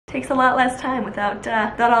Takes a lot less time without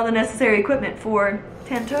all the necessary equipment for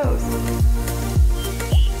 10 toes.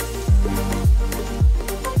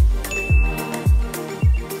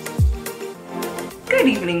 Good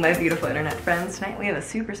evening, my beautiful internet friends. Tonight we have a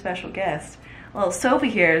super special guest. Little Sophie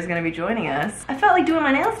here is gonna be joining us. I felt like doing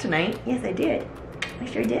my nails tonight. Yes, I did. I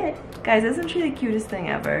sure did. Guys, isn't she the cutest thing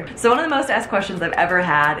ever? So one of the most asked questions I've ever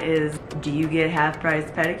had is, do you get half-price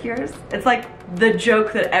pedicures? It's like the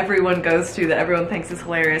joke that everyone goes to, that everyone thinks is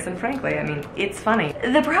hilarious, and frankly, I mean, it's funny.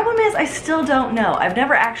 The problem is I still don't know. I've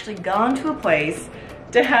never actually gone to a place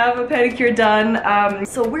to have a pedicure done,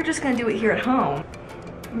 so we're just gonna do it here at home.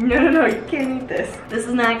 No, you can't eat this. This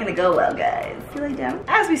is not gonna go well, guys. You lay down.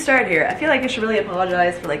 As we start here, I feel like I should really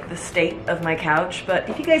apologize for like the state of my couch, but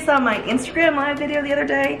if you guys saw my Instagram live video the other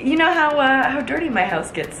day, you know how dirty my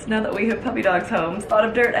house gets now that we have puppy dogs home. It's a lot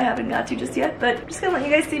of dirt I haven't got to just yet, but I'm just gonna let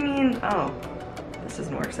you guys see me in, oh, this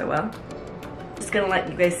doesn't work so well. Just gonna let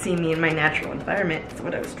you guys see me in my natural environment. That's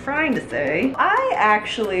what I was trying to say. I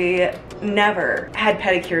actually never had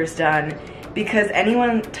pedicures done because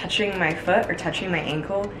anyone touching my foot or touching my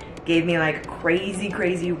ankle gave me like crazy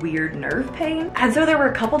weird nerve pain. And so there were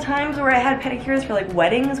a couple times where I had pedicures for like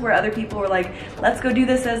weddings where other people were like, let's go do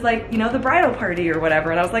this as like, you know, the bridal party or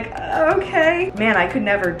whatever. And I was like, okay. Man, I could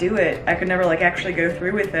never do it. I could never like actually go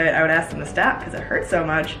through with it. I would ask them to stop because it hurt so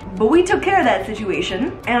much. But we took care of that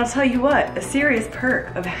situation. And I'll tell you what, a serious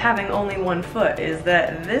perk of having only one foot is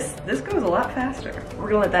that this goes a lot faster. We're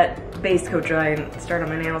gonna let that base coat dry and start on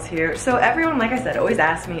my nails here. So everyone, like I said, always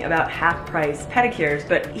asks me about half-price pedicures,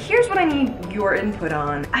 but here's what I need your input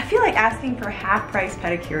on. I feel like asking for half-price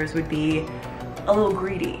pedicures would be a little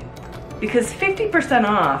greedy because 50%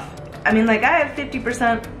 off, I mean, like I have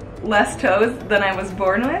 50% less toes than I was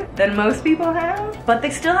born with, than most people have, but they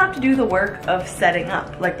still have to do the work of setting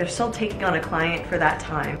up. Like they're still taking on a client for that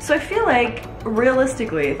time. So I feel like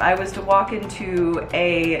realistically, if I was to walk into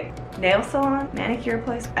a nail salon, manicure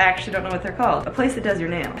place, I actually don't know what they're called, a place that does your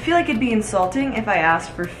nails, I feel like it'd be insulting if I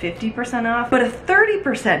asked for 50% off, but a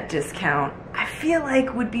 30% discount I feel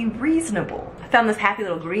like would be reasonable. I found this happy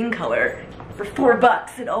little green color for $4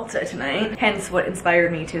 at Ulta tonight, hence what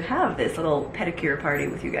inspired me to have this little pedicure party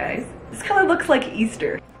with you guys. This color looks like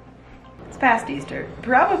Easter. It's past Easter,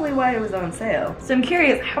 probably why it was on sale. So I'm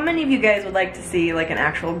curious, how many of you guys would like to see like an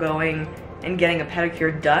actual going and getting a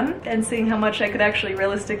pedicure done and seeing how much I could actually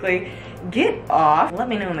realistically get off? Let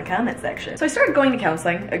me know in the comment section. So I started going to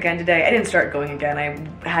counseling again today. I didn't start going again.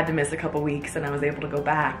 I had to miss a couple weeks and I was able to go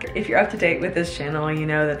back. If you're up to date with this channel, you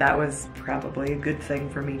know that that was probably a good thing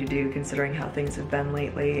for me to do considering how things have been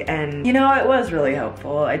lately. And you know, it was really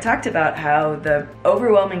helpful. I talked about how the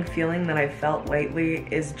overwhelming feeling that I've felt lately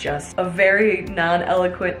is just a very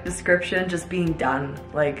non-eloquent description, just being done.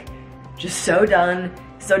 Like, just so done.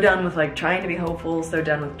 So done with like trying to be hopeful, so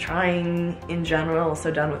done with trying in general,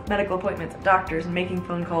 so done with medical appointments and doctors and making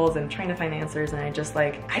phone calls and trying to find answers, and I just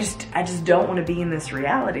don't want to be in this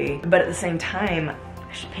reality. But at the same time,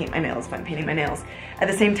 I should paint my nails if I'm painting my nails. At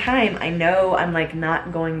the same time, I know I'm like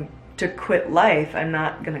not going to quit life. I'm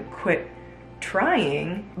not gonna quit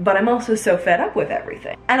trying, but I'm also so fed up with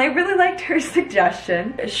everything. And I really liked her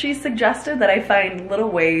suggestion. She suggested that I find little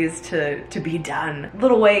ways to be done,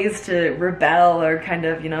 little ways to rebel or kind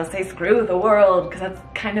of, you know, say screw the world, because that's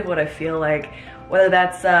kind of what I feel like. Whether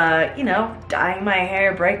that's, you know, dyeing my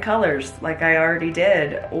hair bright colors like I already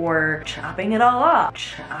did, or chopping it all off,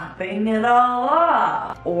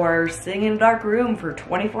 or sitting in a dark room for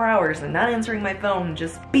 24 hours and not answering my phone,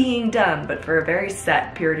 just being done, but for a very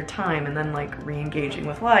set period of time, and then like re-engaging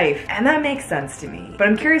with life. And that makes sense to me. But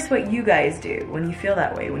I'm curious what you guys do when you feel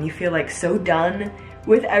that way, when you feel like so done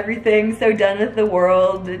with everything, so done with the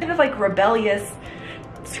world, kind of like rebellious,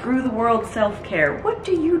 screw the world self-care. What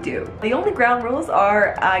do you do? The only ground rules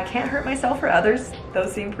are I can't hurt myself or others.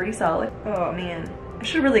 Those seem pretty solid. Oh man, I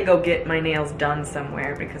should really go get my nails done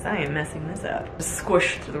somewhere because I am messing this up.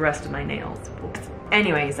 Squished the rest of my nails. Oops.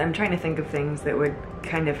 Anyways, I'm trying to think of things that would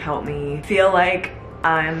kind of help me feel like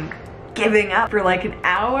I'm giving up for like an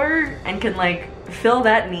hour and can like fill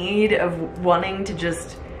that need of wanting to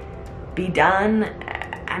just be done,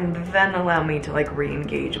 and then allow me to like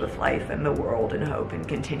re-engage with life and the world and hope and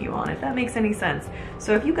continue on, if that makes any sense.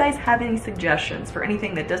 So if you guys have any suggestions for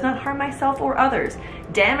anything that does not harm myself or others,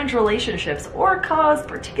 damage relationships, or cause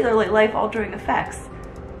particularly life-altering effects,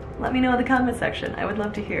 Let me know in the comment section. I would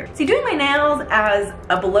love to hear. See, doing my nails as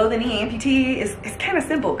a below the knee amputee is kind of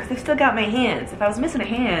simple because I've still got my hands. If I was missing a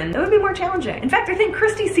hand, that would be more challenging. In fact, I think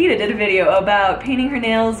Christy Ceta did a video about painting her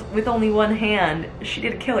nails with only one hand. She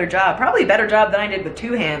did a killer job. Probably a better job than I did with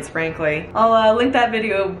two hands, frankly. I'll link that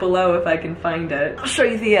video below if I can find it. I'll show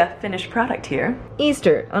you the finished product here.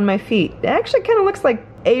 Easter on my feet. It actually kind of looks like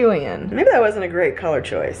alien. Maybe that wasn't a great color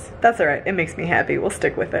choice. That's all right, it makes me happy. We'll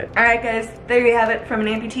stick with it. All right guys, there you have it from an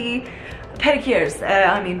amputee. Pedicures,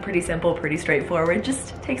 I mean, pretty simple, pretty straightforward.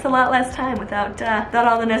 Just takes a lot less time without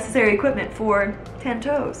all the necessary equipment for 10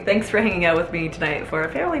 toes. Thanks for hanging out with me tonight for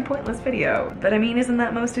a fairly pointless video. But I mean, isn't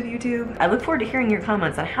that most of YouTube? I look forward to hearing your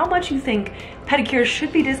comments on how much you think pedicures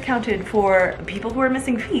should be discounted for people who are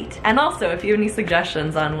missing feet. And also, if you have any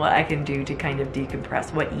suggestions on what I can do to kind of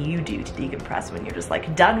decompress, what you do to decompress when you're just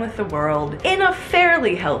like done with the world in a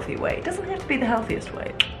fairly healthy way. It doesn't have to be the healthiest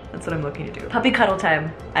way. That's what I'm looking to do. Puppy cuddle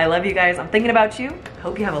time. I love you guys. I'm thinking about you.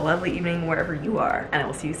 Hope you have a lovely evening wherever you are, and I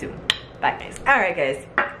will see you soon. Bye guys. All right guys,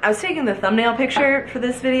 I was taking the thumbnail picture for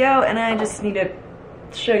this video and I just need to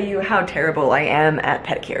show you how terrible I am at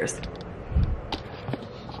pedicures.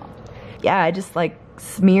 Yeah, I just like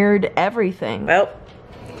smeared everything. Well,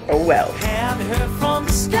 oh well.